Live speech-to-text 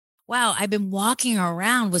wow, I've been walking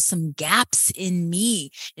around with some gaps in me,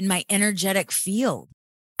 in my energetic field.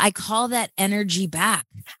 I call that energy back.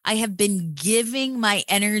 I have been giving my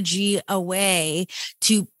energy away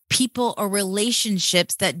to people or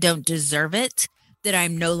relationships that don't deserve it, that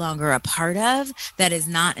I'm no longer a part of, that is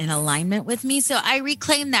not in alignment with me. So I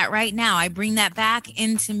reclaim that right now. I bring that back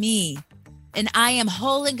into me. And I am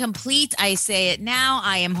whole and complete. I say it now.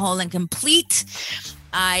 I am whole and complete.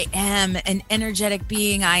 I am an energetic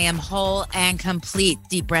being. I am whole and complete.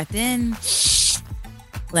 Deep breath in.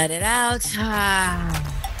 Let it out.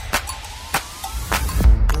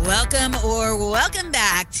 Welcome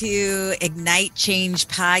back to Ignite Change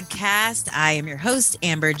Podcast. I am your host,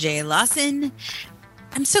 Amber J. Lawson.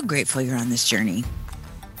 I'm so grateful you're on this journey.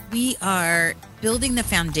 We are building the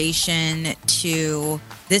foundation to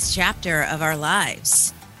this chapter of our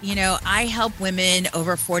lives. You know, I help women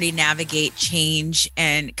over 40 navigate change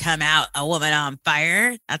and come out a woman on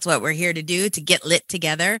fire. That's what we're here to do, to get lit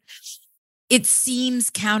together. It seems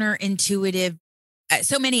counterintuitive.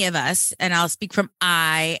 So many of us, and I'll speak from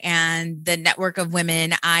I and the network of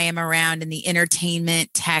women I am around in the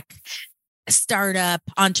entertainment, tech, startup,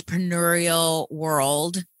 entrepreneurial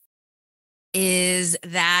world, is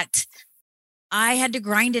that I had to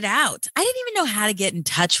grind it out. I didn't even know how to get in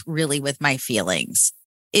touch really with my feelings.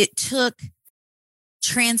 It took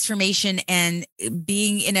transformation and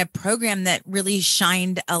being in a program that really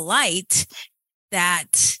shined a light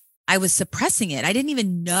that I was suppressing it. I didn't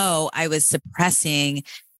even know I was suppressing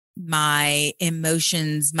my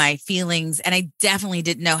emotions, my feelings, and I definitely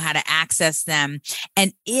didn't know how to access them.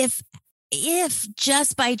 And if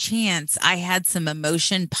just by chance I had some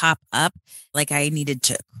emotion pop up, like I needed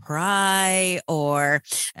to cry or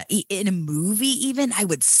in a movie, even, I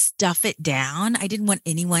would stuff it down. I didn't want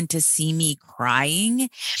anyone to see me crying,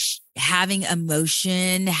 having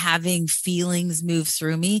emotion, having feelings move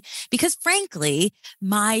through me. Because frankly,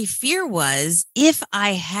 my fear was if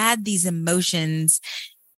I had these emotions,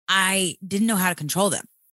 I didn't know how to control them.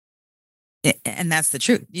 And that's the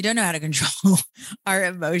truth. You don't know how to control our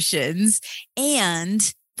emotions.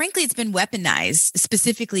 And frankly, it's been weaponized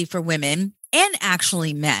specifically for women and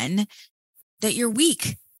actually men, that you're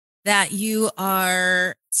weak, that you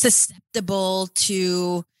are susceptible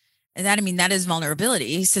to that. I mean, that is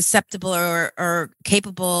vulnerability, susceptible or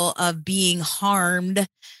capable of being harmed.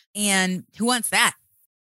 And who wants that?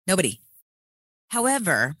 Nobody.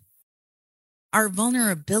 However, our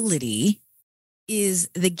vulnerability is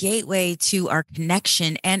the gateway to our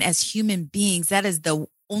connection. And as human beings, that is the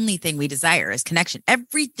only thing we desire, is connection.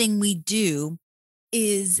 Everything we do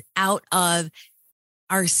is out of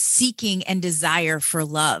our seeking and desire for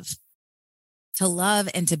love, to love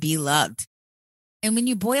and to be loved. And when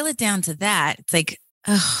you boil it down to that, it's like,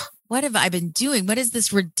 oh, what have I been doing? What is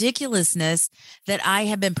this ridiculousness that I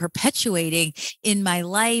have been perpetuating in my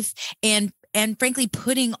life and frankly,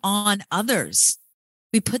 putting on others?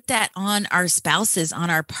 We put that on our spouses, on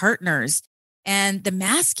our partners, and the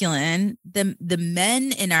masculine, the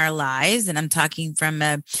men in our lives. And I'm talking from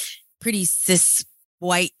a pretty cis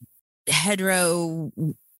white hetero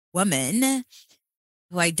woman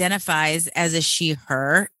who identifies as a she,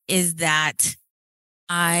 her, is that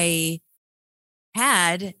I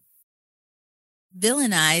had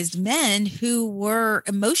villainized men who were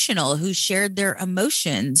emotional, who shared their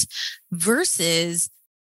emotions, versus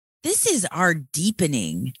this is our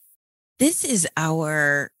deepening. This is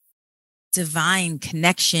our divine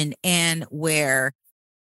connection, and where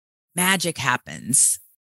magic happens,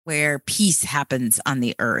 where peace happens on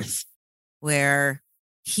the earth, where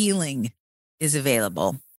healing is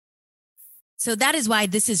available. So that is why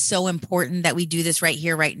this is so important that we do this right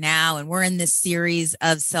here, right now. And we're in this series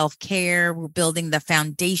of self-care. We're building the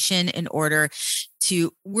foundation in order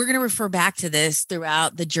to, we're going to refer back to this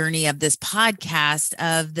throughout the journey of this podcast,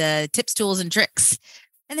 of the tips, tools, and tricks.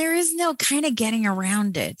 And there is no kind of getting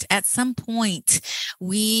around it. At some point,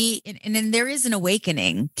 and there is an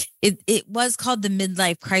awakening. It was called the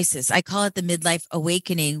midlife crisis. I call it the midlife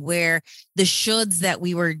awakening, where the shoulds that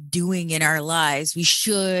we were doing in our lives, we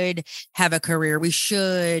should have a career, we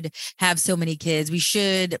should have so many kids, we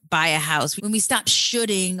should buy a house. When we stop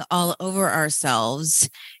shoulding all over ourselves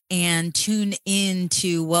and tune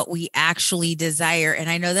into what we actually desire. And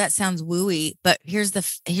I know that sounds wooey, but here's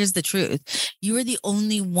the truth. You are the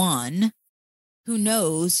only one who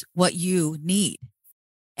knows what you need.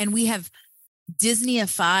 And we have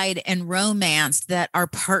Disneyified and romanced that our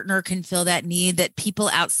partner can fill that need, that people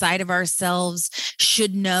outside of ourselves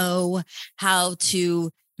should know how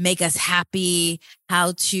to make us happy,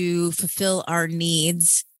 how to fulfill our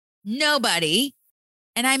needs. Nobody,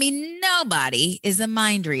 and I mean nobody, is a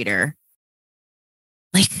mind reader.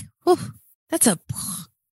 Like, That's a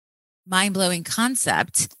mind-blowing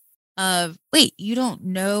concept of, wait, you don't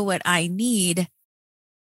know what I need.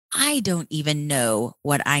 I don't even know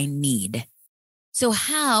what I need. So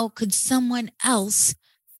how could someone else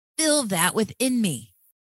fill that within me?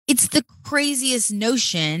 It's the craziest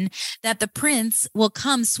notion that the prince will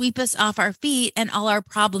come sweep us off our feet and all our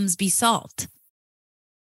problems be solved.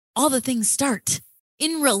 All the things start.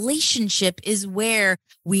 In relationship is where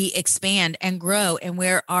we expand and grow and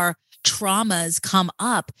where our traumas come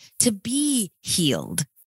up to be healed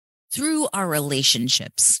through our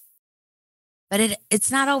relationships. But it's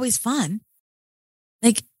not always fun.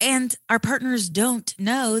 And our partners don't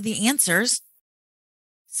know the answers.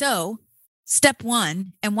 So step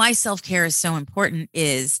one, and why self-care is so important,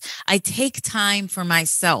 is I take time for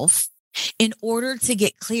myself in order to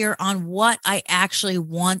get clear on what I actually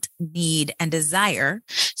want, need, and desire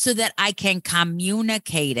so that I can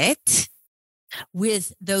communicate it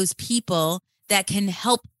with those people that can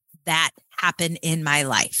help that happen in my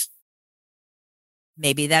life.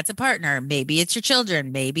 Maybe that's a partner. Maybe it's your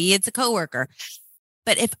children. Maybe it's a coworker.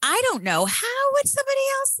 But if I don't know, how would somebody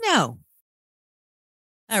else know?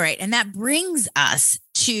 All right. And that brings us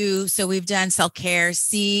to, so we've done self-care,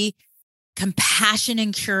 C, compassion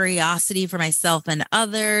and curiosity for myself and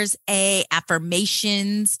others, A,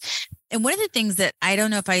 affirmations. And one of the things that I don't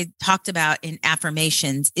know if I talked about in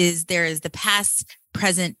affirmations is there is the past,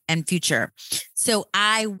 present, and future. So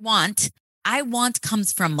I want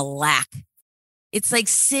comes from lack. It's like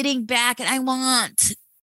sitting back and I want,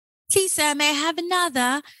 Lisa, may I have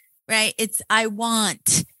another? Right? It's I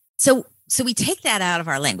want. So we take that out of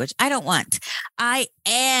our language. I don't want. I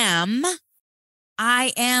am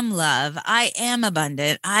love. I am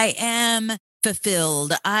abundant. I am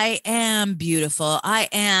fulfilled. I am beautiful. I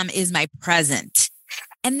am is my present.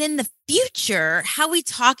 And then the future, how we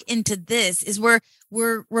talk into this is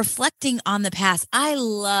we're reflecting on the past. I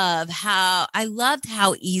loved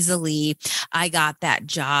how easily I got that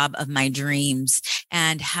job of my dreams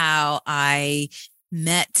and how I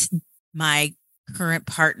met my current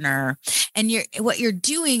partner. And what you're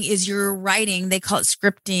doing is you're writing, they call it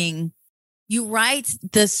scripting. You write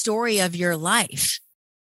the story of your life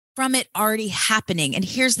from it already happening. And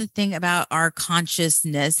here's the thing about our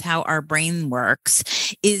consciousness, how our brain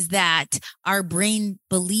works, is that our brain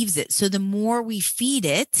believes it. So the more we feed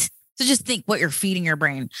it, so just think what you're feeding your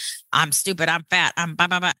brain. I'm stupid, I'm fat, I'm blah,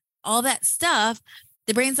 blah, blah. All that stuff,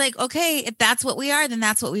 the brain's like, okay, if that's what we are, then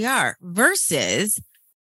that's what we are. Versus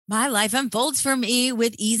my life unfolds for me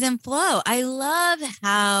with ease and flow. I love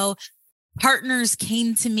how partners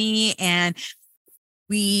came to me and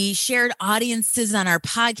we shared audiences on our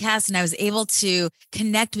podcast, and I was able to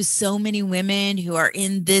connect with so many women who are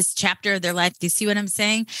in this chapter of their life. Do you see what I'm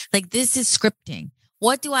saying? Like, this is scripting.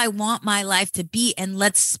 What do I want my life to be? And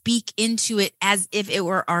let's speak into it as if it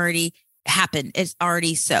were already happened. It's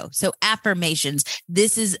already so. So affirmations.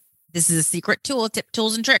 This is a secret tool,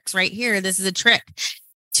 tools and tricks right here. This is a trick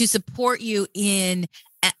to support you in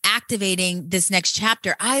activating this next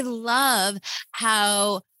chapter. I love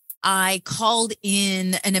how I called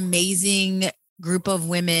in an amazing group of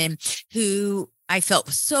women who I felt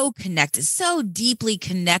so connected, so deeply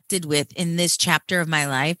connected with in this chapter of my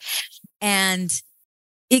life. And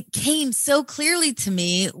it came so clearly to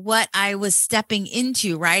me what I was stepping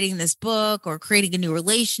into, writing this book or creating a new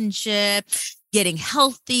relationship, getting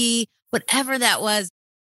healthy, whatever that was.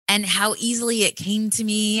 And how easily it came to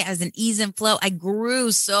me as an ease and flow. I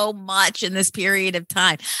grew so much in this period of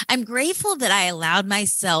time. I'm grateful that I allowed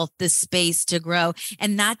myself the space to grow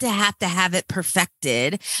and not to have it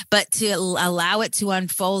perfected, but to allow it to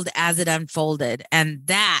unfold as it unfolded. And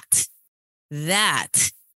that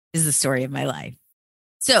is the story of my life.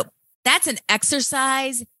 So that's an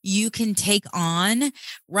exercise you can take on.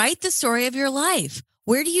 Write the story of your life.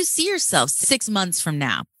 Where do you see yourself 6 months from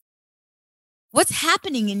now? What's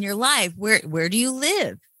happening in your life? Where do you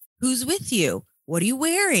live? Who's with you? What are you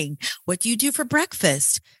wearing? What do you do for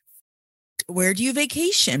breakfast? Where do you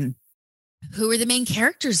vacation? Who are the main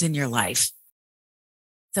characters in your life?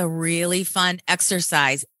 It's a really fun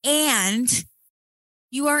exercise. And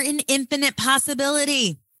you are in infinite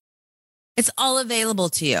possibility. It's all available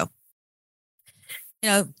to you. You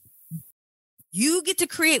know, you get to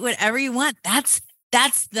create whatever you want. That's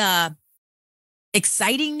the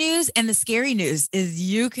exciting news, and the scary news is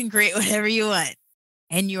you can create whatever you want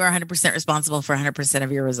and you are 100% responsible for 100%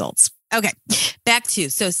 of your results. Okay, back to,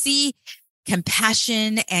 so C,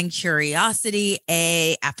 compassion and curiosity.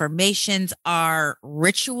 A, affirmations are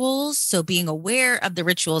rituals. So being aware of the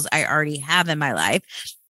rituals I already have in my life,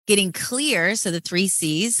 getting clear. So the 3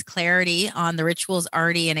 C's, clarity on the rituals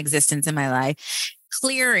already in existence in my life.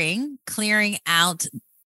 clearing out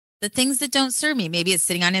the things that don't serve me. Maybe it's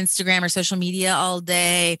sitting on Instagram or social media all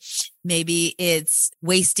day. Maybe it's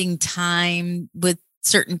wasting time with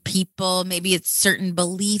certain people. Maybe it's certain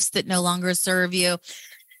beliefs that no longer serve you,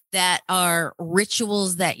 that are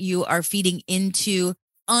rituals that you are feeding into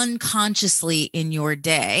unconsciously in your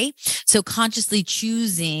day. So consciously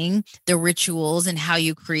choosing the rituals and how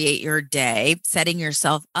you create your day, setting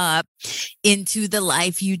yourself up into the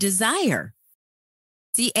life you desire.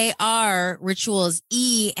 CAR, rituals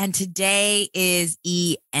E, and today is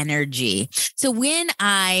E, energy. So when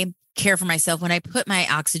I care for myself, when I put my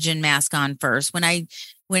oxygen mask on first, when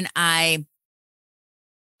I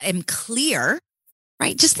am clear,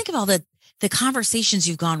 right? Just think of all the conversations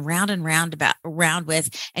you've gone round and round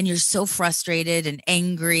with, and you're so frustrated and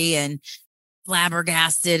angry and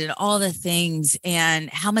flabbergasted and all the things, and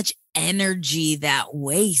how much energy that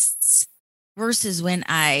wastes. Versus when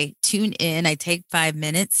I tune in, I take 5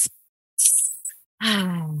 minutes.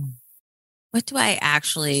 What do I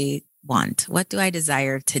actually want? What do I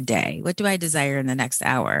desire today? What do I desire in the next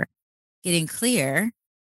hour? Getting clear.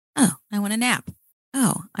 Oh, I want a nap.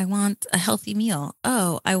 Oh, I want a healthy meal.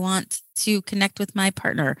 Oh, I want to connect with my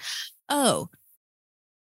partner. Oh,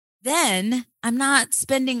 then I'm not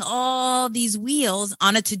spending all these wheels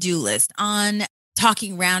on a to-do list, on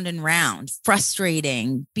talking round and round,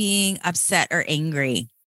 frustrating, being upset or angry.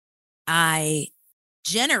 I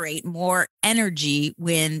generate more energy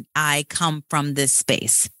when I come from this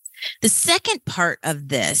space. The second part of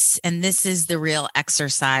this, and this is the real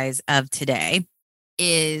exercise of today,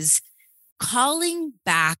 is calling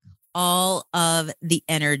back all of the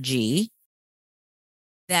energy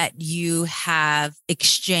that you have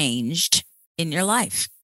exchanged in your life.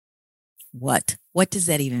 What does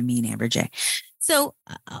that even mean, Amber J? So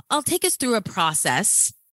I'll take us through a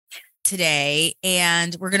process today,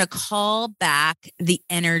 and we're going to call back the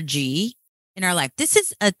energy in our life. This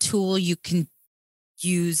is a tool you can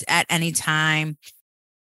use at any time.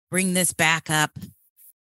 Bring this back up.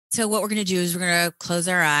 So what we're going to do is we're going to close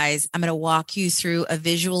our eyes. I'm going to walk you through a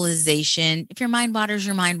visualization. If your mind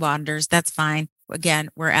wanders, that's fine. Again,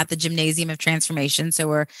 we're at the Gymnasium of Transformation, so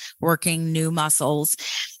we're working new muscles.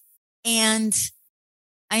 And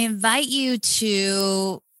I invite you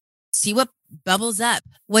to see what bubbles up.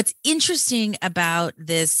 What's interesting about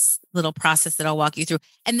this little process that I'll walk you through,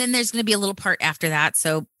 and then there's going to be a little part after that,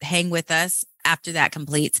 so hang with us after that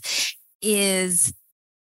completes, is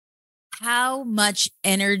how much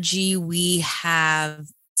energy we have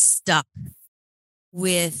stuck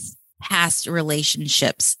with past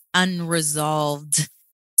relationships, unresolved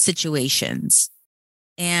situations.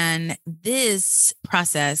 And this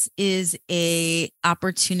process is a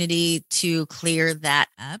opportunity to clear that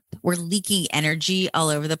up. We're leaking energy all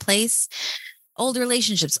over the place. Old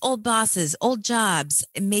relationships, old bosses, old jobs,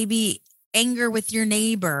 maybe anger with your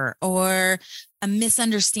neighbor or a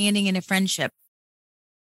misunderstanding in a friendship.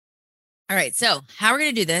 All right. So how we're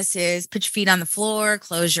going to do this is put your feet on the floor,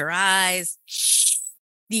 close your eyes,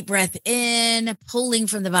 deep breath in, pulling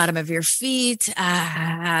from the bottom of your feet.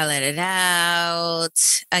 Let it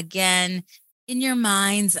out. Again, in your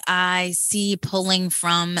mind's eye, see pulling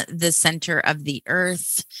from the center of the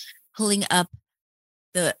earth, pulling up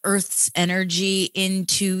the earth's energy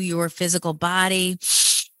into your physical body,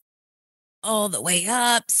 all the way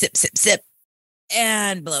up. Sip, sip, sip,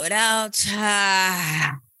 and blow it out.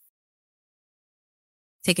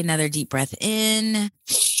 Take another deep breath in.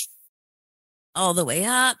 All the way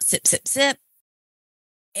up, sip, sip, sip,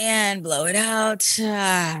 and blow it out.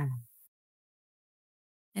 And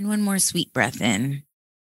one more sweet breath in.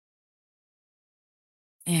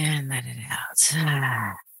 And let it out.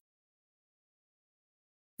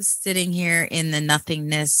 Just sitting here in the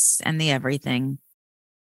nothingness and the everything.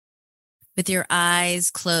 With your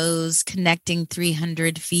eyes closed, connecting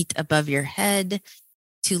 300 feet above your head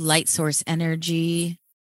to light source energy.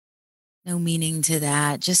 No meaning to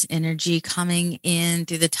that, just energy coming in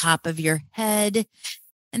through the top of your head.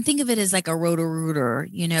 And think of it as like a roto-rooter,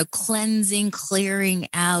 cleansing, clearing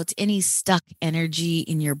out any stuck energy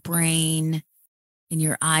in your brain, in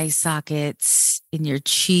your eye sockets, in your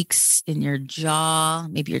cheeks, in your jaw.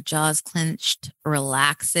 Maybe your jaw is clenched.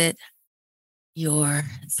 Relax it. Your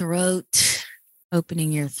throat,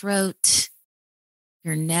 opening your throat,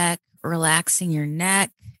 your neck, relaxing your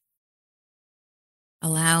neck.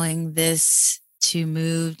 Allowing this to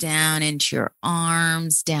move down into your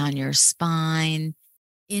arms, down your spine,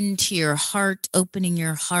 into your heart, opening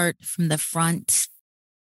your heart from the front,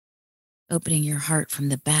 opening your heart from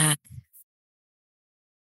the back.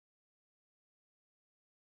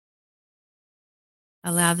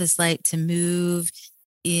 Allow this light to move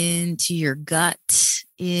into your gut,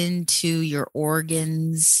 into your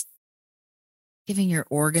organs, giving your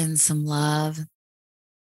organs some love,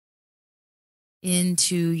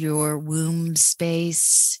 into your womb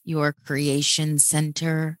space, your creation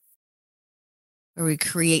center, where we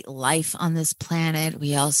create life on this planet.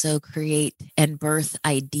 We also create and birth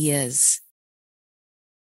ideas,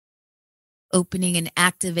 opening and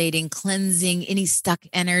activating, cleansing any stuck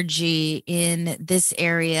energy in this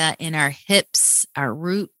area, in our hips, our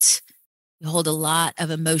root. We hold a lot of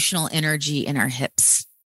emotional energy in our hips.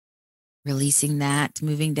 Releasing that,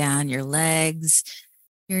 moving down your legs,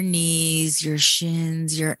 your knees, your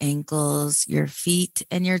shins, your ankles, your feet,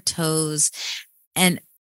 and your toes, and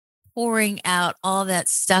pouring out all that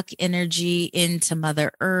stuck energy into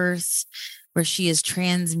Mother Earth, where she is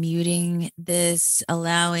transmuting this,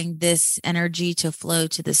 allowing this energy to flow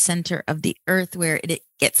to the center of the earth where it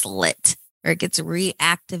gets lit, or it gets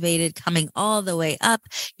reactivated, coming all the way up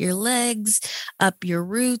your legs, up your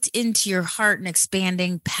root, into your heart, and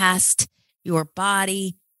expanding past your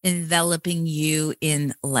body, enveloping you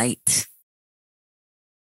in light.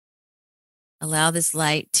 Allow this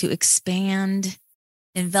light to expand,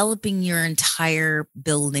 enveloping your entire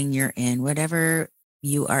building you're in, whatever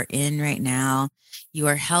you are in right now. You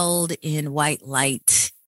are held in white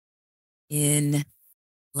light, in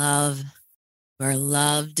love. You are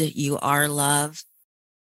loved. You are love.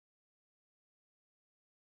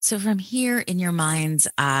 So from here in your mind's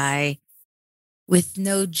eye, with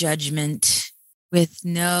no judgment, with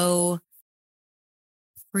no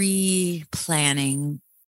pre-planning,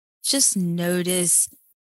 just notice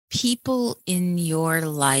people in your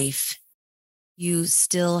life you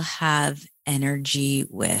still have energy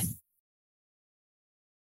with.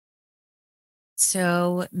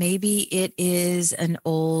 So maybe it is an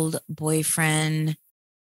old boyfriend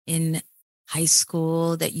in high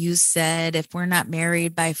school that you said, if we're not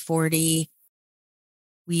married by 40,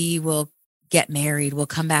 we will get married, we'll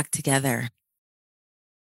come back together.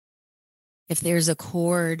 If there's a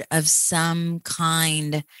cord of some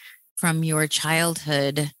kind from your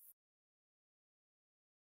childhood,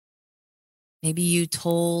 maybe you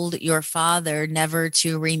told your father never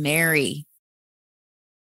to remarry.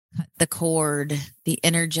 Cut the cord, the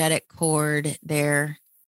energetic cord there.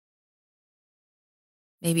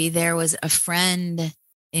 Maybe there was a friend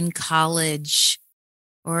in college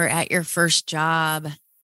or at your first job.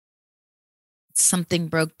 Something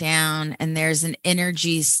broke down and there's an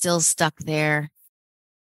energy still stuck there.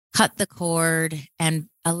 Cut the cord and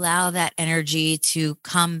allow that energy to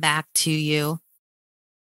come back to you.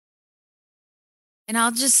 And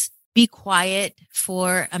I'll just be quiet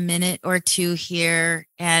for a minute or two here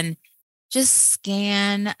and just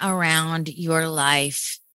scan around your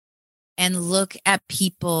life and look at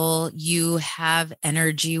people you have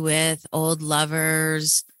energy with, old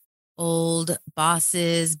lovers, old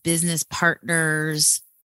bosses, business partners,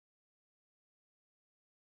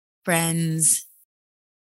 friends.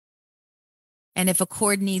 And if a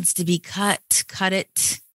cord needs to be cut, cut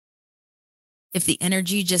it. If the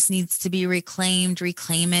energy just needs to be reclaimed,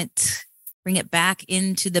 reclaim it. Bring it back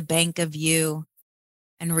into the bank of you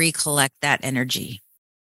and recollect that energy.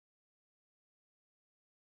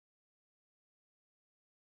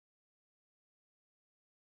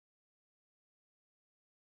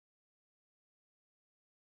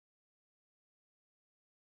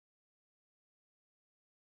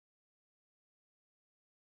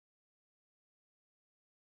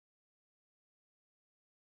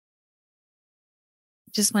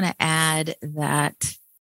 Just want to add that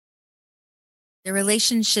the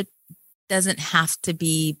relationship doesn't have to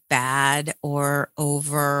be bad or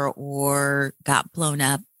over or got blown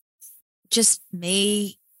up. Just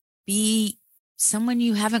may be someone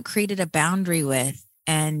you haven't created a boundary with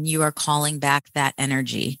and you are calling back that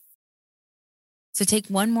energy. So take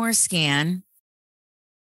one more scan.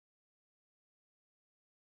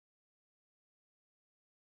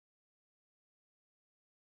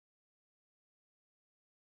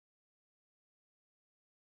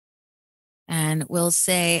 And we'll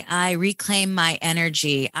say, I reclaim my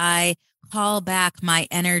energy. I call back my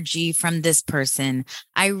energy from this person.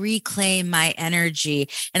 I reclaim my energy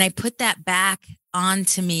and I put that back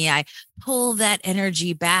onto me. I pull that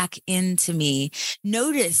energy back into me.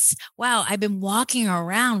 Notice, wow, I've been walking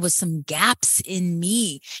around with some gaps in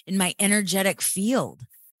me, in my energetic field.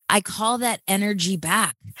 I call that energy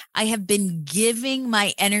back. I have been giving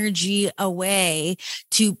my energy away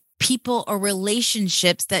to people or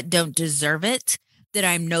relationships that don't deserve it, that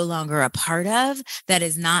I'm no longer a part of, that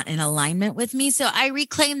is not in alignment with me. So I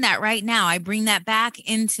reclaim that right now. I bring that back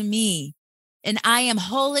into me. And I am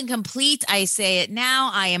whole and complete. I say it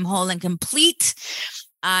now. I am whole and complete.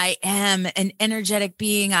 I am an energetic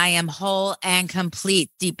being. I am whole and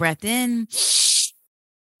complete. Deep breath in.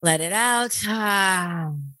 Let it out.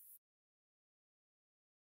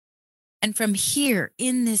 And from here,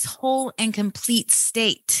 in this whole and complete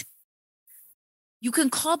state, you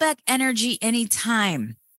can call back energy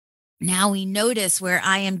anytime. Now we notice where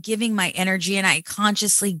I am giving my energy and I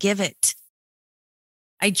consciously give it.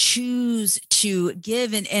 I choose to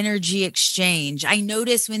give an energy exchange. I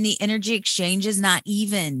notice when the energy exchange is not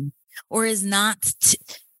even or is not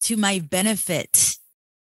to my benefit.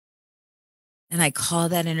 And I call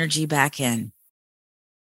that energy back in.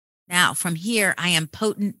 Now, from here, I am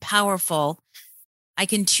potent, powerful. I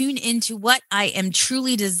can tune into what I am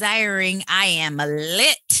truly desiring. I am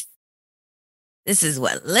lit. This is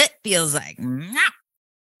what lit feels like.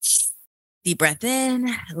 Deep breath in,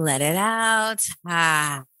 let it out.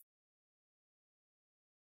 Now,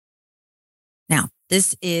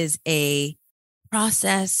 this is a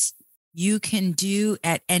process you can do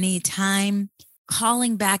at any time.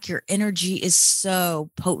 Calling back your energy is so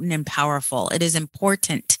potent and powerful. It is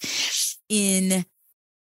important in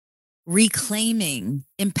reclaiming,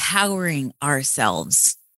 empowering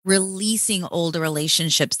ourselves, releasing old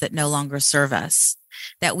relationships that no longer serve us,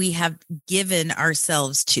 that we have given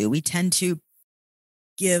ourselves to. We tend to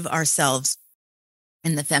give ourselves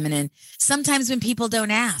in the feminine sometimes when people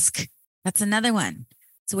don't ask. That's another one.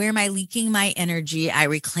 So where am I leaking my energy? I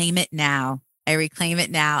reclaim it now. I reclaim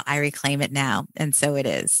it now. I reclaim it now. And so it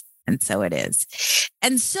is. And so it is.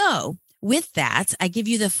 And so with that, I give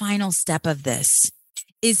you the final step of this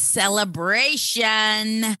is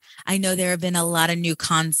celebration. I know there have been a lot of new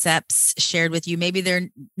concepts shared with you. Maybe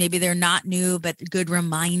they're not new, but good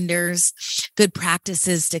reminders, good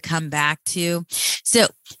practices to come back to. So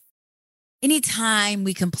anytime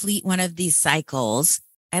we complete one of these cycles,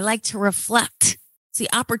 I like to reflect. So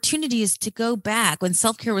the opportunity is to go back when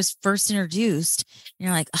self-care was first introduced. And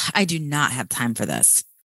you're like, I do not have time for this.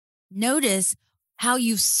 Notice how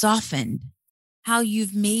you've softened, how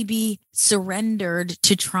you've maybe surrendered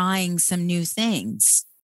to trying some new things.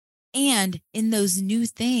 And in those new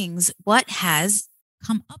things, what has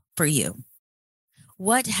come up for you?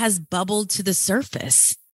 What has bubbled to the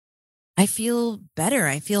surface? I feel better.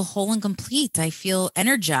 I feel whole and complete. I feel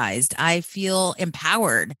energized. I feel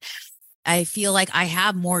empowered. I feel like I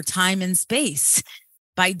have more time and space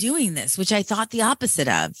by doing this, which I thought the opposite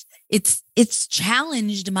of. It's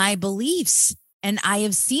challenged my beliefs. And I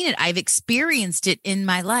have seen it. I've experienced it in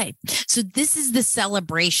my life. So this is the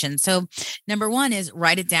celebration. So number one is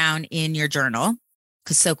write it down in your journal,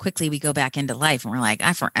 because so quickly we go back into life and we're like,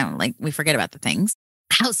 we forget about the things.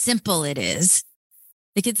 How simple it is.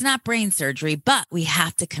 Like it's not brain surgery, but we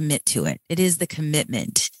have to commit to it. It is the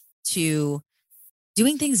commitment to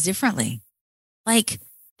doing things differently. Like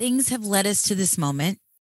things have led us to this moment,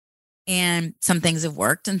 and some things have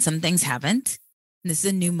worked and some things haven't. And this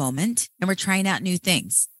is a new moment and we're trying out new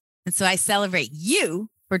things. And so I celebrate you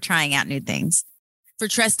for trying out new things, for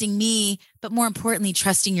trusting me, but more importantly,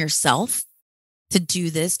 trusting yourself to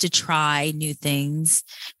do this, to try new things,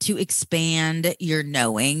 to expand your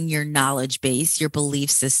knowing, your knowledge base, your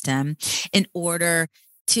belief system in order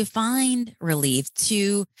to find relief,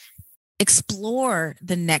 to explore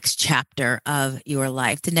the next chapter of your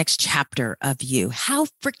life, the next chapter of you. How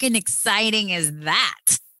freaking exciting is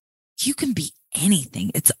that? You can be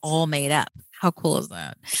anything. It's all made up. How cool is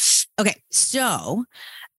that? Okay. So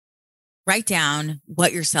write down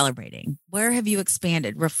what you're celebrating. Where have you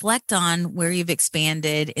expanded? Reflect on where you've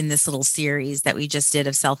expanded in this little series that we just did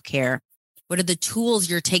of self-care. What are the tools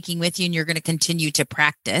you're taking with you and you're going to continue to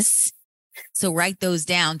practice? So write those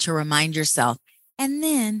down to remind yourself. And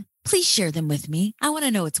then please share them with me. I want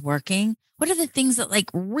to know it's working. What are the things that like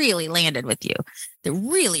really landed with you, that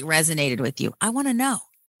really resonated with you? I want to know.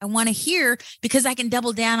 I want to hear, because I can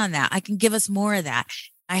double down on that. I can give us more of that.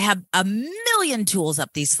 I have a million tools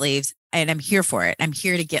up these sleeves and I'm here for it. I'm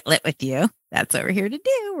here to get lit with you. That's what we're here to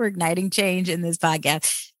do. We're igniting change in this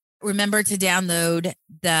podcast. Remember to download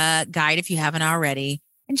the guide if you haven't already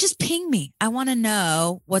and just ping me. I want to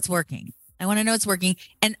know what's working. I want to know what's working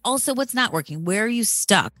and also what's not working. Where are you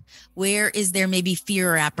stuck? Where is there maybe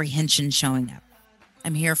fear or apprehension showing up?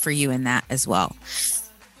 I'm here for you in that as well.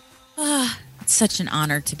 It's such an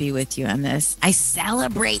honor to be with you on this. I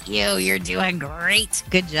celebrate you. You're doing great.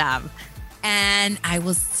 Good job. And I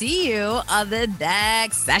will see you on the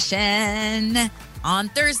next session on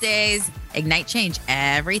Thursdays. Ignite Change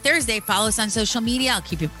every Thursday. Follow us on social media. I'll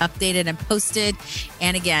keep you updated and posted.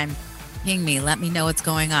 And again, ping me. Let me know what's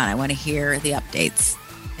going on. I want to hear the updates.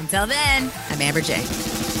 Until then, I'm Amber J.